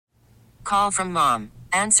Call from mom.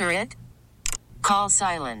 Answer it. Call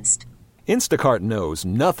silenced. Instacart knows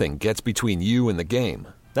nothing gets between you and the game.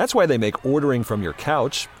 That's why they make ordering from your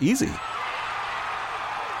couch easy.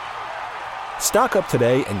 Stock up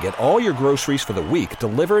today and get all your groceries for the week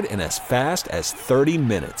delivered in as fast as 30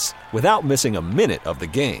 minutes without missing a minute of the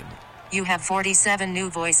game. You have 47 new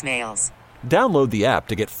voicemails. Download the app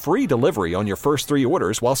to get free delivery on your first 3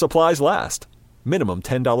 orders while supplies last. Minimum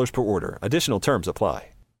 $10 per order. Additional terms apply.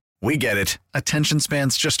 We get it. Attention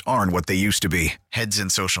spans just aren't what they used to be. Heads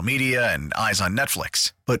in social media and eyes on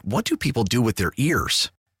Netflix. But what do people do with their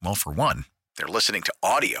ears? Well, for one, they're listening to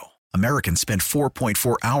audio. Americans spend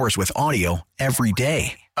 4.4 hours with audio every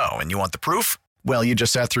day. Oh, and you want the proof? Well, you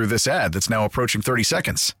just sat through this ad that's now approaching 30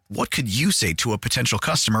 seconds. What could you say to a potential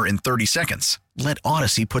customer in 30 seconds? Let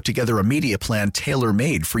Odyssey put together a media plan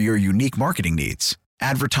tailor-made for your unique marketing needs.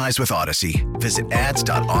 Advertise with Odyssey. Visit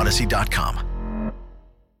ads.odyssey.com.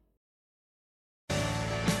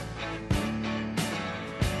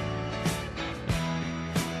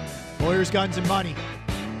 Lawyers, guns, and money.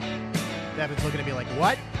 Devin's looking at me like,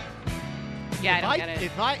 what? Yeah, I don't get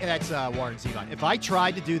it. That's Warren Zevon. If I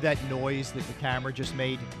tried to do that noise that the camera just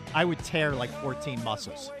made, I would tear like 14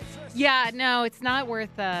 muscles. Yeah, no, it's not worth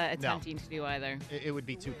attempting to do either. It would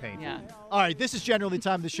be too painful. Yeah. All right, this is generally the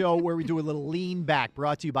time of the show where we do a little lean back,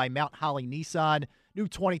 brought to you by Mount Holly Nissan. New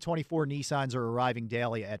 2024 Nissans are arriving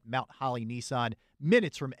daily at Mount Holly Nissan.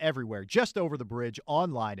 Minutes from everywhere, just over the bridge,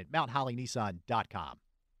 online at mounthollynissan.com.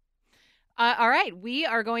 All right, we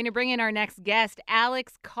are going to bring in our next guest,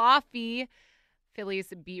 Alex Coffey,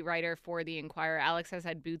 Phillies beat writer for The Inquirer. Alex has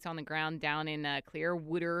had boots on the ground down in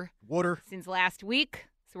Clearwater since last week.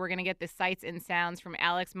 So we're going to get the sights and sounds from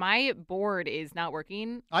Alex. My board is not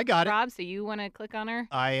working. I got Rob, so you want to click on her?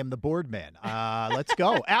 I am the board man. Let's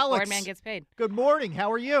go. Alex. Board man gets paid. Good morning.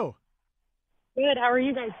 How are you? Good. How are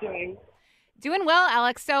you guys doing? Doing well,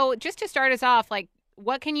 Alex. So just to start us off,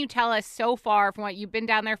 what can you tell us so far from what you've been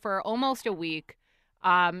down there for almost a week?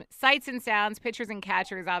 Sights and sounds, pitchers and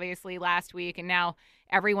catchers, obviously, last week, and now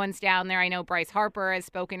everyone's down there. I know Bryce Harper has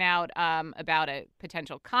spoken out about a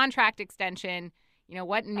potential contract extension.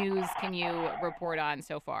 What news can you report on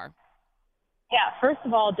so far? Yeah, first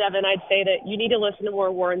of all, Devin, I'd say that you need to listen to more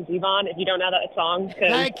Warren Zevon if you don't know that song.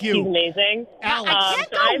 Thank you. He's amazing. Alex. I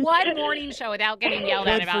can't go one morning show without getting yelled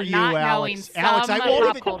at about not knowing some Alex,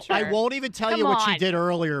 pop culture. I won't even tell you what she did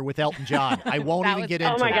earlier with Elton John. I won't even get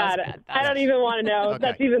into it. Oh, my God. I don't even want to know. Okay.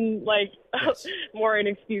 That's even, Yes. more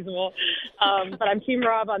inexcusable. But I'm Team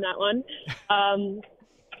Rob on that one.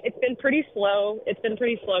 It's been pretty slow.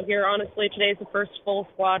 Here, honestly. Today's the first full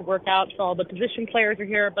squad workout, so all the position players are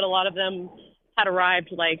here, but a lot of them had arrived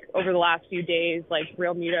over the last few days.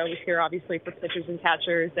 Real Muto was here obviously for pitchers and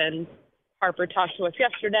catchers, and Harper talked to us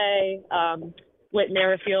yesterday. Whit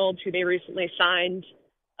Merrifield, who they recently signed,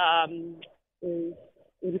 is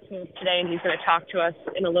today, and he's going to talk to us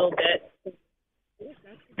in a little bit.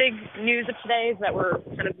 Big news of today is that we're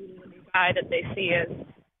kind of meeting a new guy that they see as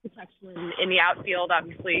protection in the outfield.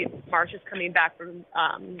 Obviously, Marsh is coming back from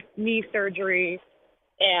knee surgery,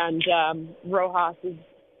 and Rojas is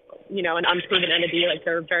an unproven entity.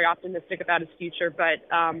 They're very optimistic about his future, but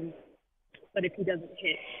if he doesn't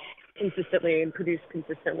hit consistently and produce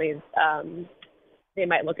consistently, they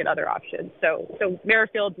might look at other options. So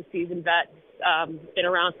Merrifield's a seasoned vet, been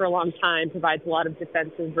around for a long time, provides a lot of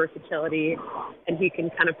defensive versatility, and he can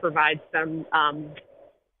kind of provide some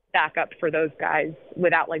backup for those guys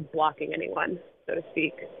without blocking anyone, so to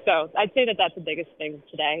speak. So I'd say that that's the biggest thing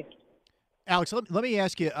today. Alex, let me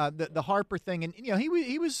ask you the Harper thing, and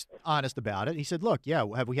he was honest about it. He said, "Look, yeah,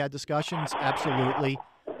 have we had discussions? Absolutely.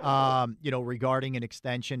 Regarding an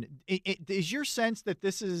extension. Is your sense that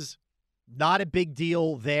this is not a big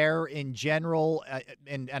deal there in general?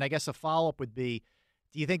 And I guess a follow up would be,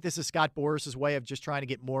 do you think this is Scott Boris's way of just trying to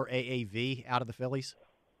get more AAV out of the Phillies?"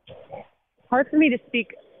 Hard for me to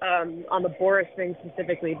speak on the Boris thing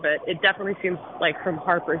specifically, but it definitely seems like from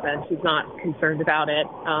Harper's end, he's not concerned about it.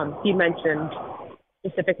 He mentioned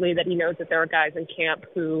specifically that he knows that there are guys in camp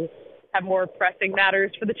who have more pressing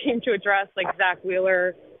matters for the team to address, like Zach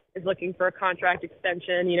Wheeler is looking for a contract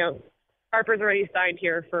extension. Harper's already signed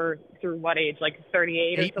here through what age,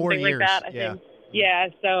 38 or something like that, I think. Yeah,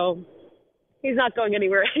 so he's not going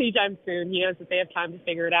anywhere anytime soon. He knows that they have time to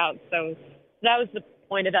figure it out. So that was the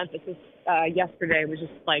point of emphasis yesterday, was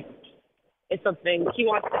just it's something he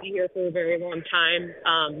wants to be here for a very long time,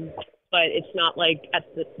 but it's not at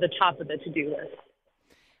the top of the to-do list.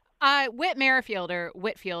 Whit Merrifield, or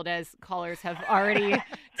Whitfield, as callers have already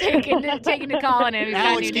taken to calling him.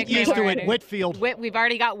 Alex, get used to it. Whitfield. We've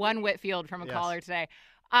already got one Whitfield from a caller today.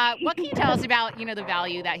 What can you tell us about, the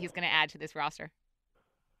value that he's going to add to this roster?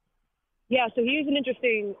 Yeah, so he was an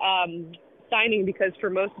interesting signing because for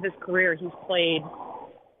most of his career he's played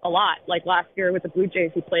a lot. Like last year with the Blue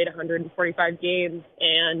Jays, he played 145 games,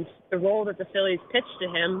 and the role that the Phillies pitched to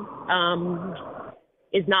him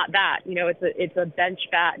is not that. It's a bench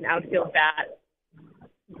bat, an outfield bat.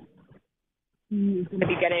 He's going to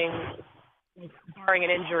be getting, barring an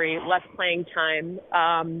injury, less playing time.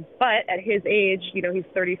 But at his age, he's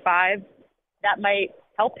 35. That might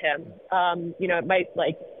help him. It might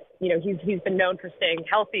he's been known for staying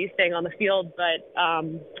healthy, staying on the field, but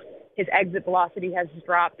his exit velocity has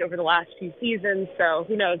dropped over the last few seasons. So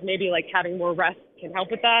who knows? Maybe having more rest can help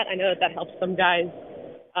with that. I know that helps some guys.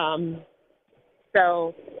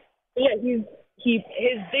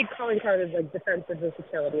 His big calling card is defensive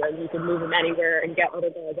versatility. You can move him anywhere and get other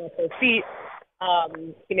guys off their feet.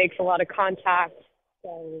 He makes a lot of contact,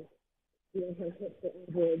 so he'll hit for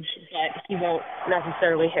average, but he won't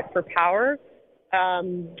necessarily hit for power.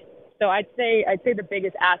 So I'd say the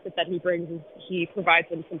biggest asset that he brings is he provides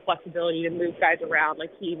them some flexibility to move guys around.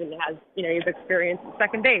 He even has, he has experience at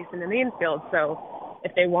second base and in the infield. So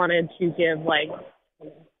if they wanted to give something like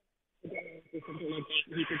that,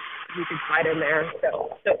 he could slide in there. So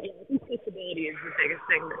I think flexibility is the biggest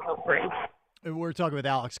thing that he'll bring. We're talking with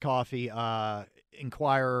Alex Coffey,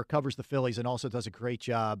 Inquirer, covers the Phillies, and also does a great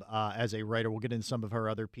job as a writer. We'll get into some of her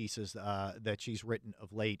other pieces that she's written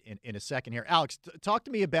of late in a second here. Alex, talk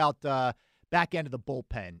to me about back end of the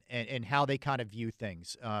bullpen and how they kind of view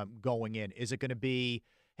things going in. Is it going to be,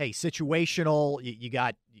 hey, situational? You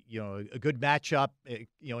got a good matchup,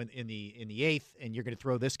 in the eighth, and you're going to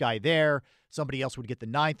throw this guy there. Somebody else would get the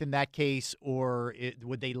ninth in that case, or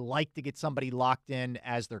would they like to get somebody locked in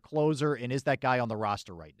as their closer? And is that guy on the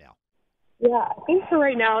roster right now? Yeah, I think for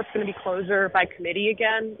right now it's going to be closer by committee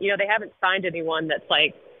again. They haven't signed anyone that's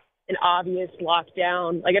an obvious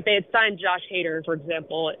lockdown. If they had signed Josh Hader, for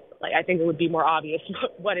example, I think it would be more obvious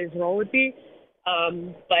what his role would be.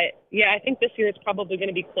 But yeah, I think this year it's probably going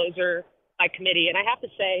to be closer by committee. And I have to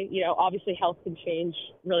say, obviously health can change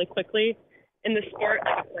really quickly in the sport.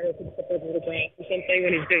 A player can slip over the grass or something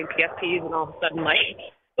when he's doing PFPs, and all of a sudden,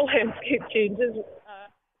 the landscape changes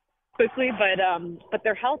quickly. But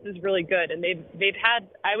their health is really good, and they've had,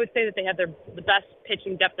 I would say that they had the best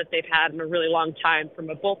pitching depth that they've had in a really long time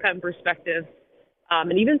from a bullpen perspective.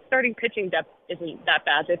 And even starting pitching depth isn't that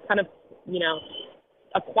bad. They've kind of,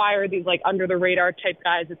 acquire these under the radar type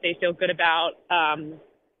guys that they feel good about. One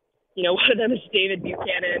of them is David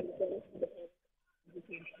Buchanan,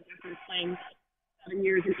 playing 7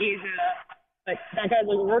 years in Asia, but that guy's a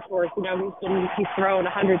workhorse. He's thrown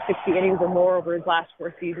 160 innings or more over his last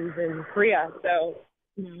 4 seasons in Korea. So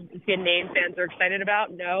is he a name fans are excited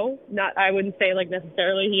about? No, not. I wouldn't say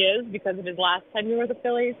necessarily he is because of his last tenure with the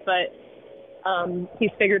Phillies, but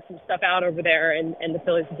he's figured some stuff out over there, and the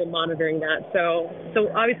Phillies have been monitoring that. So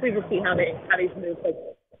obviously we'll see how these moves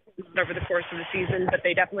over the course of the season, but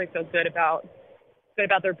they definitely feel good about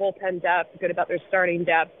their bullpen depth, good about their starting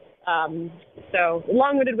depth. So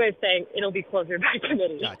long-winded way of saying it'll be closer by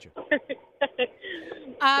committee. Gotcha.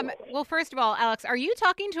 Well, first of all, Alex, are you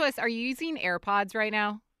talking to us? Are you using AirPods right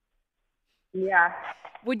now? Yeah.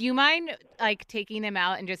 Would you mind taking them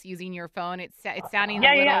out and just using your phone? It's sounding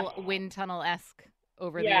a little wind tunnel-esque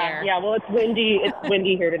over the air. Yeah, well, it's windy. It's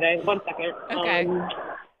windy here today. 1 second. Okay.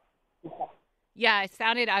 Yeah, it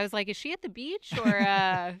sounded. I was like, is she at the beach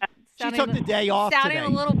or? She took the day off sounding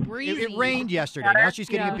today. A little breezy. It rained yesterday. Now she's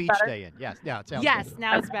getting a beach day in. Yes, it sounds good.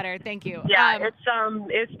 Now it's better. Thank you. Yeah,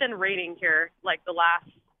 it's been raining here the last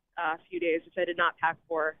few days, which I did not pack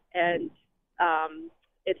for, and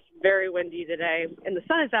it's very windy today, and the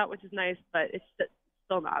sun is out, which is nice, but it's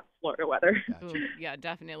still not Florida weather. Ooh, yeah,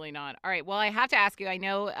 definitely not. All right, well, I have to ask you, I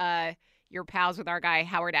know you're pals with our guy,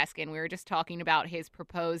 Howard Eskin. We were just talking about his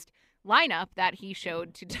proposed lineup that he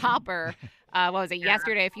showed to Topper,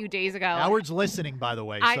 yesterday, a few days ago. Howard's listening, by the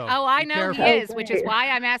way. I know careful. he is, which is why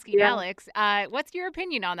I'm asking Alex. What's your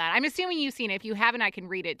opinion on that? I'm assuming you've seen it. If you haven't, I can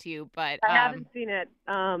read it to you. But I haven't seen it.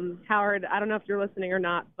 Howard, I don't know if you're listening or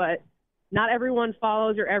not, but not everyone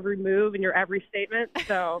follows your every move and your every statement.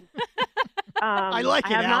 So I like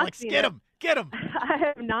it, Alex. Get him. I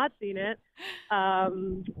have not seen it.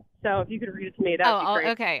 So if you could read it to me, that would be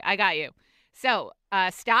great. Okay. I got you. So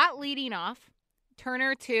Stott leading off,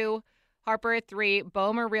 Turner 2, Harper at 3,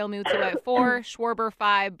 Bomer, Real Muto at 4, Schwarber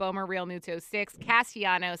 5, Bomer, Real Muto 6,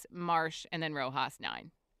 Castellanos, Marsh, and then Rojas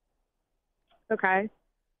 9. Okay.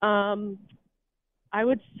 I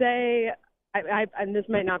would say, and this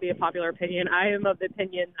might not be a popular opinion, I am of the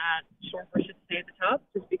opinion that Schwarber should stay at the top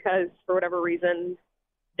just because, for whatever reason,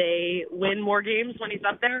 they win more games when he's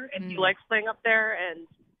up there, and he likes playing up there. And,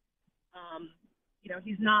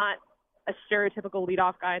 he's not a stereotypical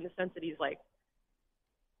leadoff guy in the sense that he's like,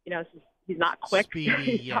 he's not quick.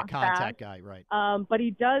 Speedy, he's not contact fast. guy, right. But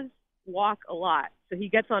he does walk a lot, so he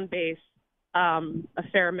gets on base a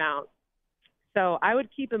fair amount. So I would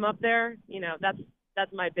keep him up there.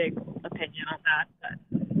 That's my big opinion on that. But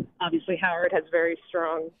obviously Howard has very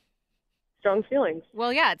strong feelings.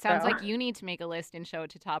 Well, yeah, it sounds like you need to make a list and show it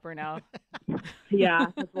to Topper now. Yeah,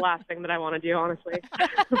 that's the last thing that I want to do, honestly.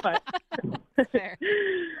 But fair.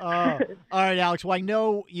 All right, Alex. Well, I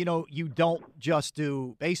know you don't just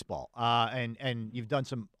do baseball, and you've done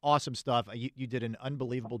some awesome stuff. You did an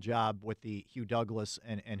unbelievable job with the Hugh Douglas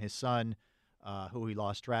and his son, who he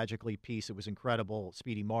lost tragically. Piece. It was incredible.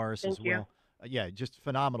 Speedy Morris as well. Yeah, just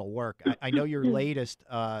phenomenal work. I know your latest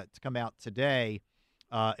to come out today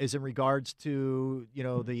is in regards to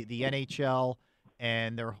the NHL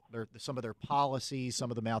and their some of their policies,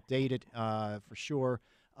 some of them outdated for sure,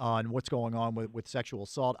 on what's going on with sexual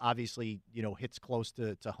assault. Obviously, hits close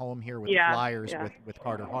to home here with the Flyers with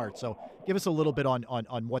Carter Hart. So give us a little bit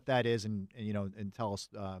on what that is and tell us.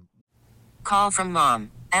 Call from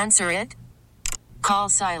mom. Answer it. Call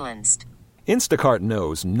silenced. Instacart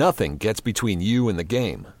knows nothing gets between you and the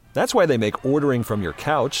game. That's why they make ordering from your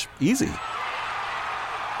couch easy.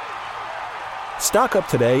 Stock up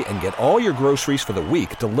today and get all your groceries for the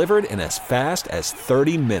week delivered in as fast as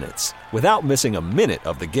 30 minutes without missing a minute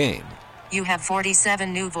of the game. You have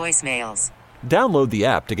 47 new voicemails. Download the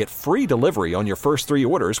app to get free delivery on your first 3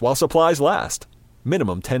 orders while supplies last.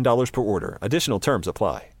 Minimum $10 per order. Additional terms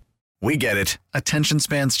apply. We get it. Attention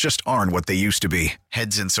spans just aren't what they used to be.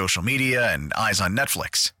 Heads in social media and eyes on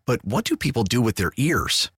Netflix. But what do people do with their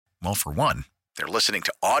ears? Well, for one, they're listening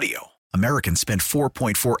to audio. Americans spend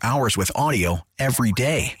 4.4 hours with audio every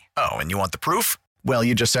day. Oh, and you want the proof? Well,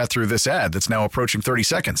 you just sat through this ad that's now approaching 30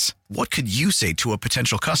 seconds. What could you say to a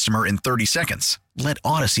potential customer in 30 seconds? Let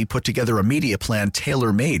Odyssey put together a media plan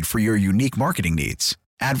tailor-made for your unique marketing needs.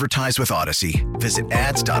 Advertise with Odyssey. Visit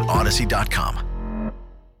ads.odyssey.com.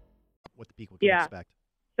 What the people can expect.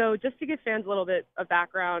 So just to give fans a little bit of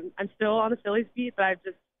background, I'm still on the Phillies beat, but I've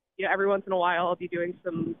just, every once in a while I'll be doing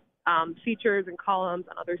some features and columns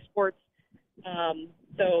on other sports.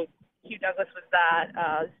 So Hugh Douglas was that.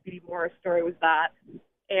 The Speedy Morris story was that.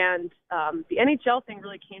 And the NHL thing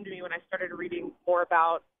really came to me when I started reading more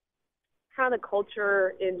about kind of the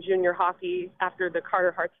culture in junior hockey after the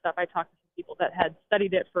Carter Hart stuff. I talked to some people that had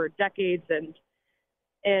studied it for decades, and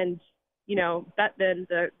that then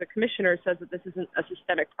the commissioner says that this isn't a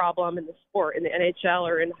systemic problem in the sport, in the NHL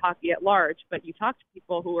or in hockey at large. But you talk to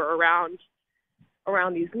people who are around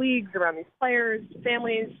these leagues, around these players,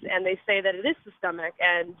 families, and they say that it is systemic,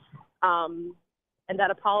 and that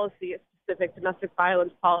a policy, a specific domestic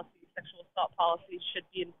violence policy, sexual assault policy should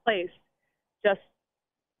be in place, just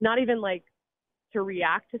not even like to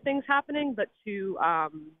react to things happening, but to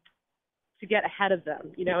get ahead of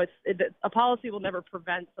them. A policy will never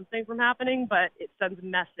prevent something from happening, but it sends a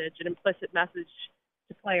message, an implicit message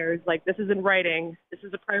to players, like, this is in writing, this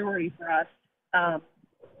is a priority for us,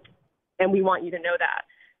 and we want you to know that.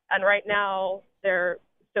 And right now, their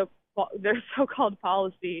so-called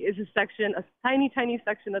policy is a tiny, tiny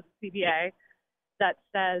section of the CBA that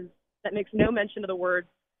makes no mention of the words,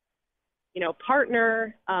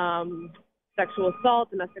 partner, sexual assault,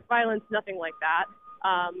 domestic violence, nothing like that.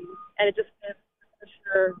 And it just gives the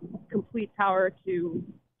commissioner complete power to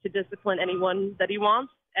discipline anyone that he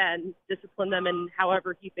wants and discipline them in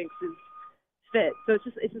however he thinks is fit. So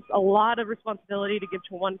it's just a lot of responsibility to give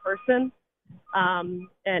to one person. And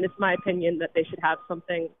it's my opinion that they should have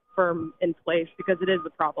something firm in place because it is a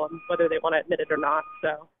problem, whether they want to admit it or not.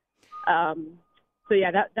 So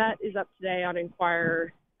yeah, that is up today on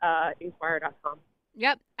Inquirer, Inquirer.com.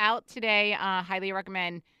 Yep, out today. Highly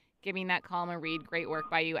recommend giving that column a read. Great work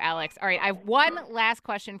by you, Alex. All right, I have one last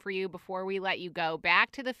question for you before we let you go.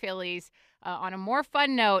 Back to the Phillies. On a more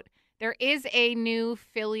fun note, there is a new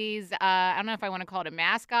Phillies, I don't know if I want to call it a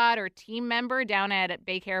mascot or team member down at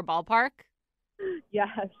Baycare Ballpark. Yes.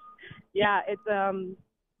 Yeah, it's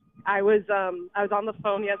I was on the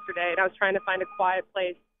phone yesterday and I was trying to find a quiet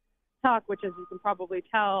place to talk, which, as you can probably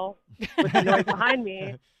tell with the noise behind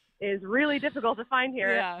me, is really difficult to find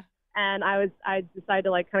here. Yeah. And I decided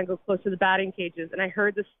to kind of go close to the batting cages, and I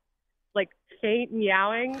heard this faint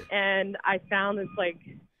meowing, and I found this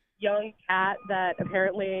young cat that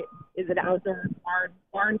apparently is an outdoor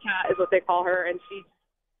barn cat is what they call her, and she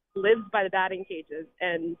lives by the batting cages,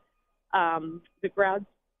 and the grounds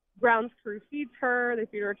crew feeds her. They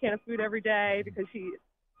feed her a can of food every day because she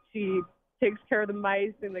takes care of the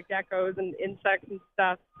mice and the geckos and insects and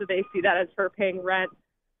stuff. So they see that as her paying rent.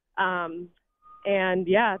 And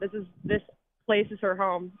yeah, this place is her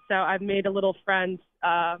home. So I've made a little friend,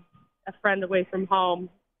 a friend away from home.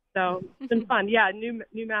 So it's been fun. Yeah, new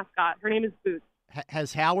mascot. Her name is Boots.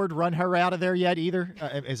 Has Howard run her out of there yet either?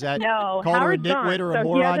 Is that no, called Howard's her a nitwit or a so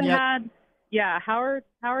moron yet? Howard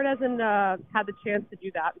hasn't had the chance to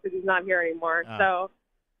do that because he's not here anymore. So,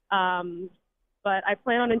 but I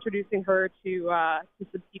plan on introducing her to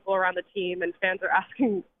some people around the team, and fans are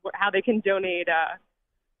asking how they can donate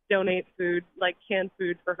food, like canned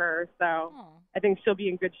food for her. So I think she'll be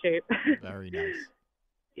in good shape. Very nice.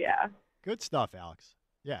 Yeah. Good stuff, Alex.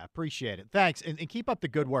 Yeah, appreciate it. Thanks, and keep up the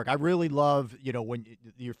good work. I really love, when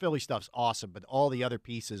your Philly stuff's awesome, but all the other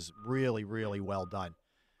pieces really, really well done.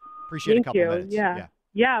 Appreciate a couple minutes.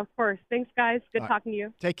 Yeah, of course. Thanks, guys. Good talking to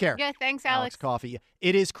you. Take care. Yeah, thanks, Alex. Coffey.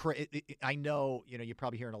 It is I know, you're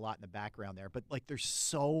probably hearing a lot in the background there, but there's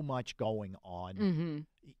so much going on. Mm-hmm.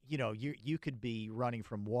 You could be running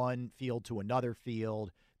from one field to another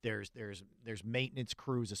field. There's maintenance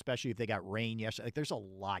crews, especially if they got rain yesterday. There's a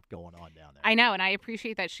lot going on down there. I know, and I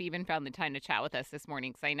appreciate that she even found the time to chat with us this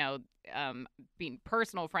morning because I know being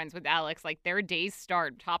personal friends with Alex, their days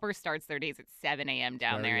start, Topper starts their days at 7 a.m.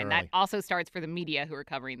 down there, and that also starts for the media who are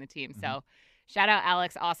covering the team. Mm-hmm. So shout out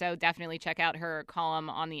Alex. Also, definitely check out her column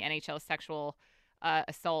on the NHL sexual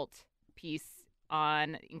assault piece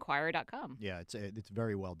on Inquirer.com. Yeah, it's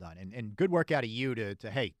very well done, and good work out of you to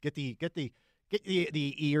get the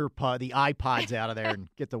iPods out of there and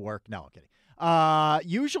get to work. No, I'm kidding.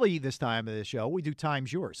 Usually this time of the show, we do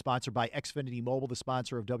Times Yours, sponsored by Xfinity Mobile, the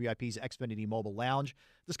sponsor of WIP's Xfinity Mobile Lounge.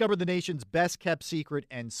 Discover the nation's best-kept secret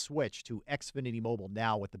and switch to Xfinity Mobile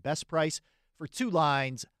now with the best price for 2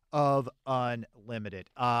 lines of unlimited.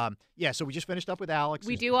 So we just finished up with Alex.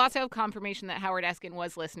 We do also have confirmation that Howard Eskin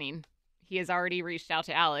was listening. He has already reached out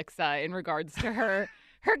to Alex in regards to her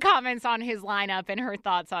comments on his lineup and her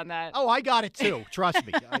thoughts on that. Oh, I got it too. Trust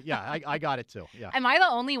me. I got it too. Yeah. Am I the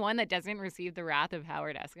only one that doesn't receive the wrath of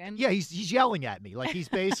Howard Eskin? Yeah, he's yelling at me. He's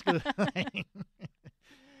basically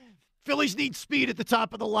Phillies need speed at the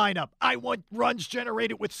top of the lineup. I want runs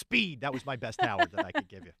generated with speed. That was my best Howard that I could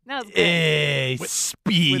give you. That was good.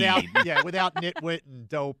 Speed. Without nitwit and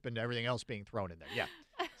dope and everything else being thrown in there. Yeah.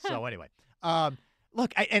 So anyway,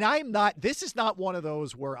 look, this is not one of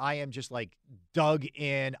those where I am just dug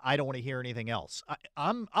in. I don't want to hear anything else.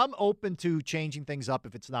 I'm open to changing things up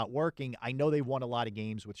if it's not working. I know they won a lot of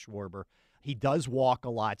games with Schwarber. He does walk a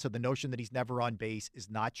lot, so the notion that he's never on base is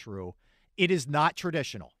not true. It is not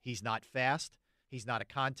traditional. He's not fast. He's not a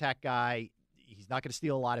contact guy. He's not going to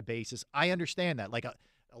steal a lot of bases. I understand that.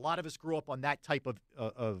 A lot of us grew up on that type of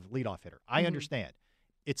leadoff hitter. I understand.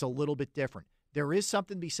 It's a little bit different. There is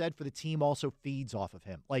something to be said for the team also feeds off of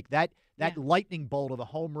him. That lightning bolt of a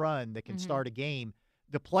home run that can start a game,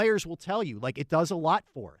 the players will tell you, it does a lot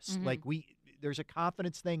for us. There's a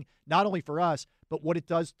confidence thing, not only for us, but what it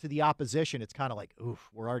does to the opposition. It's kind of oof,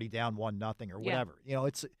 we're already down 1-0 or whatever.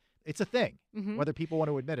 It's a thing, whether people want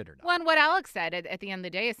to admit it or not. Well, and what Alex said at the end of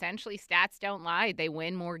the day, essentially, stats don't lie. They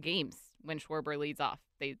win more games when Schwarber leads off.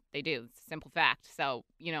 They do. It's a simple fact. So,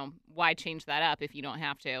 why change that up if you don't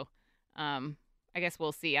have to? I guess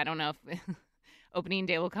we'll see. I don't know if opening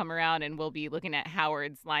day will come around and we'll be looking at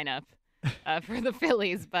Howard's lineup for the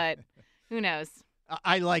Phillies, but who knows?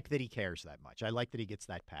 I like that he cares that much. I like that he gets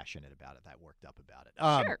that passionate about it, that worked up about it.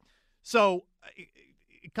 Sure. So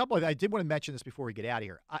I did want to mention this before we get out of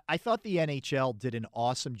here. I thought the NHL did an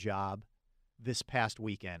awesome job this past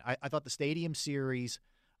weekend. I thought the Stadium Series,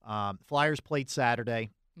 Flyers played Saturday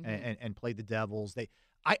and played the Devils.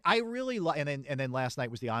 I really like, and then last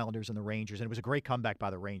night was the Islanders and the Rangers, and it was a great comeback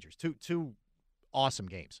by the Rangers. Two awesome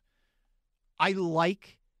games. I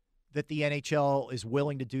like that the NHL is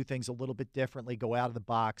willing to do things a little bit differently, go out of the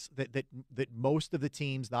box. That most of the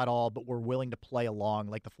teams, not all, but were willing to play along.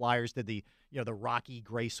 Like the Flyers did the rocky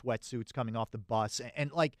gray sweatsuits coming off the bus,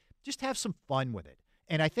 and just have some fun with it.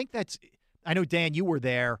 And I think that's. I know, Dan, you were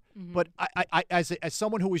there, but I as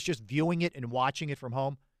someone who was just viewing it and watching it from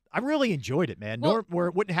home, I really enjoyed it, man. Well,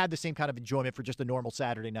 wouldn't have the same kind of enjoyment for just a normal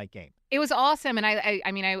Saturday night game. It was awesome, and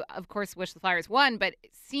I of course wish the Flyers won, but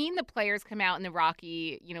seeing the players come out in the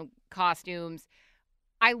Rocky, costumes,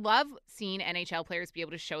 I love seeing NHL players be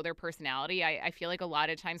able to show their personality. I feel like a lot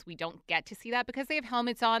of times we don't get to see that because they have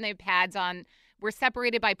helmets on, they have pads on. We're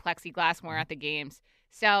separated by plexiglass when we're at the games,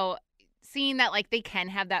 so seeing that they can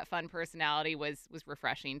have that fun personality was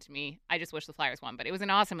refreshing to me. I just wish the Flyers won, but it was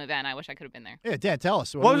an awesome event. I wish I could have been there. Yeah, Dan, tell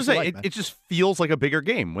us. Well, I was going to say, it just feels like a bigger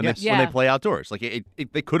game when they play outdoors.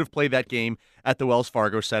 They could have played that game at the Wells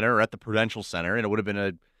Fargo Center or at the Prudential Center, and it would have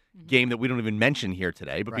been game that we don't even mention here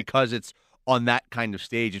today, but because it's on that kind of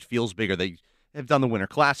stage, it feels bigger. They have done the Winter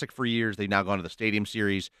Classic for years. They've now gone to the Stadium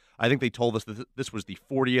Series. I think they told us that this was the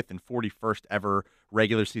 40th and 41st ever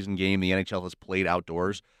regular season game the NHL has played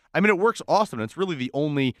outdoors. I mean, it works awesome. It's really the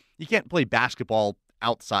only – you can't play basketball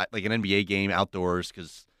outside, like an NBA game outdoors,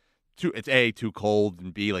 because it's A, too cold,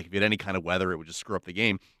 and B, like if you had any kind of weather, it would just screw up the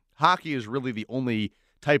game. Hockey is really the only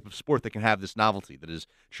type of sport that can have this novelty that is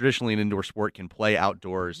traditionally an indoor sport, can play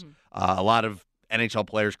outdoors. A lot of NHL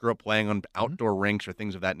players grew up playing on outdoor rinks or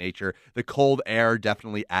things of that nature. The cold air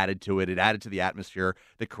definitely added to it. It added to the atmosphere.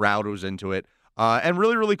 The crowd was into it. And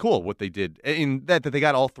really, really cool what they did. In that they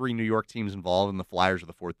got all three New York teams involved, and the Flyers are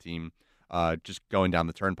the fourth team just going down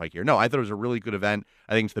the turnpike here. No, I thought it was a really good event.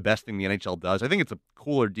 I think it's the best thing the NHL does. I think it's a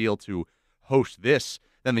cooler deal to host this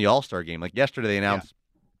than the All-Star game. Like yesterday they announced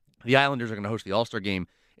the Islanders are going to host the All-Star game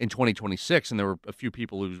in 2026, and there were a few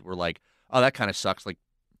people who were like, oh, that kind of sucks. Like,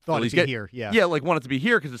 thought it'd be here, yeah, like wanted to be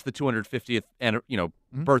here because it's the 250th and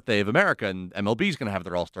birthday of America, and MLB's going to have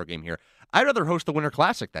their All-Star game here. I'd rather host the Winter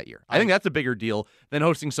Classic that year. I think that's a bigger deal than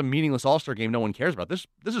hosting some meaningless All-Star game no one cares about. This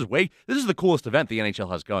is the coolest event the NHL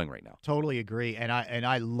has going right now. Totally agree, and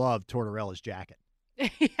I love Tortorella's jacket.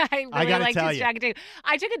 I really liked his jacket too.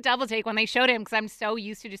 I took a double take when they showed him because I'm so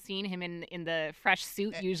used to just seeing him in the fresh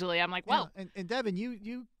suit. Usually, I'm like, well. Yeah, and Devin,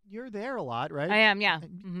 you're there a lot, right? I am, yeah.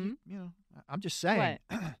 I'm just saying.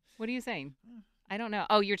 What are you saying? I don't know.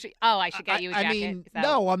 Oh, I should get you a jacket. I mean,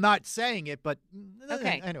 no, I'm not saying it, but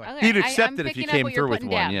okay. Anyway, he'd accept it if you came through with one.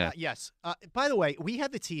 Down. Yeah. Yes. By the way, we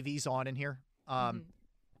have the TVs on in here, and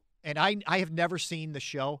I have never seen the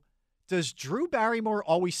show. Does Drew Barrymore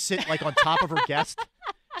always sit like on top of her guest?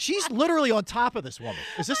 She's literally on top of this woman.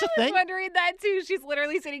 Is this a thing? I was wondering that too. She's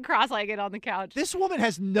literally sitting cross-legged on the couch. This woman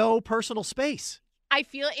has no personal space. I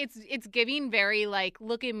feel it's giving very like,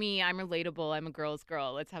 look at me, I'm relatable, I'm a girl's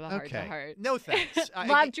girl. Let's have a heart to heart. No thanks.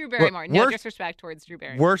 Love Drew Barrymore. No disrespect towards Drew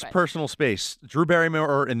Barrymore. Worst personal space: Drew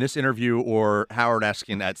Barrymore in this interview or Howard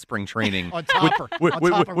Eskin at spring training on top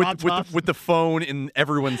with the phone in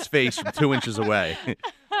everyone's face from 2 inches away.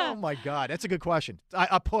 Oh my God, that's a good question.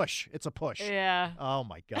 A push. It's a push. Yeah. Oh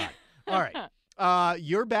my God. All right.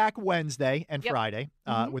 You're back Wednesday and Friday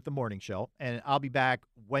with the morning show, and I'll be back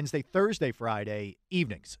Wednesday, Thursday, Friday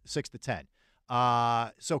evenings, 6 to 10.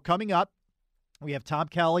 So coming up, we have Tom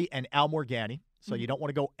Kelly and Al Morgani, so you don't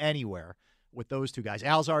want to go anywhere with those two guys.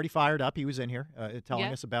 Al's already fired up. He was in here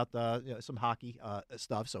telling us about some hockey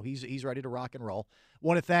stuff, so he's ready to rock and roll.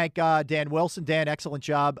 Want to thank Dan Wilson. Dan, excellent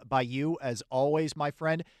job by you, as always, my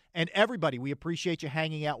friend. And everybody, we appreciate you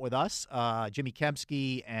hanging out with us. Jimmy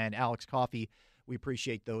Kempski and Alex Coffey, we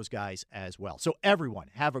appreciate those guys as well. So everyone,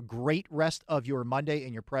 have a great rest of your Monday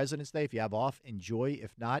and your President's Day. If you have off, enjoy.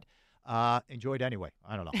 If not, enjoy it anyway.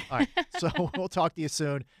 I don't know. All right, so we'll talk to you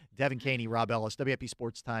soon. Devin Caney, Rob Ellis. WIP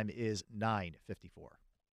Sports Time is 9:54.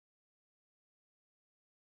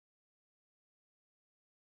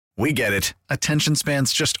 We get it. Attention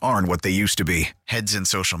spans just aren't what they used to be. Heads in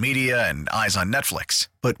social media and eyes on Netflix.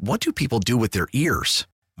 But what do people do with their ears?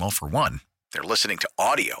 Well, for one, they're listening to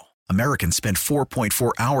audio. Americans spend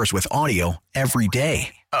 4.4 hours with audio every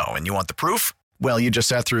day. Oh, and you want the proof? Well, you just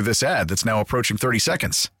sat through this ad that's now approaching 30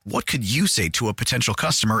 seconds. What could you say to a potential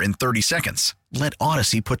customer in 30 seconds? Let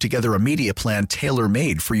Odyssey put together a media plan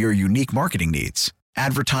tailor-made for your unique marketing needs.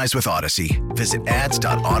 Advertise with Odyssey. Visit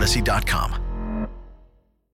ads.odyssey.com.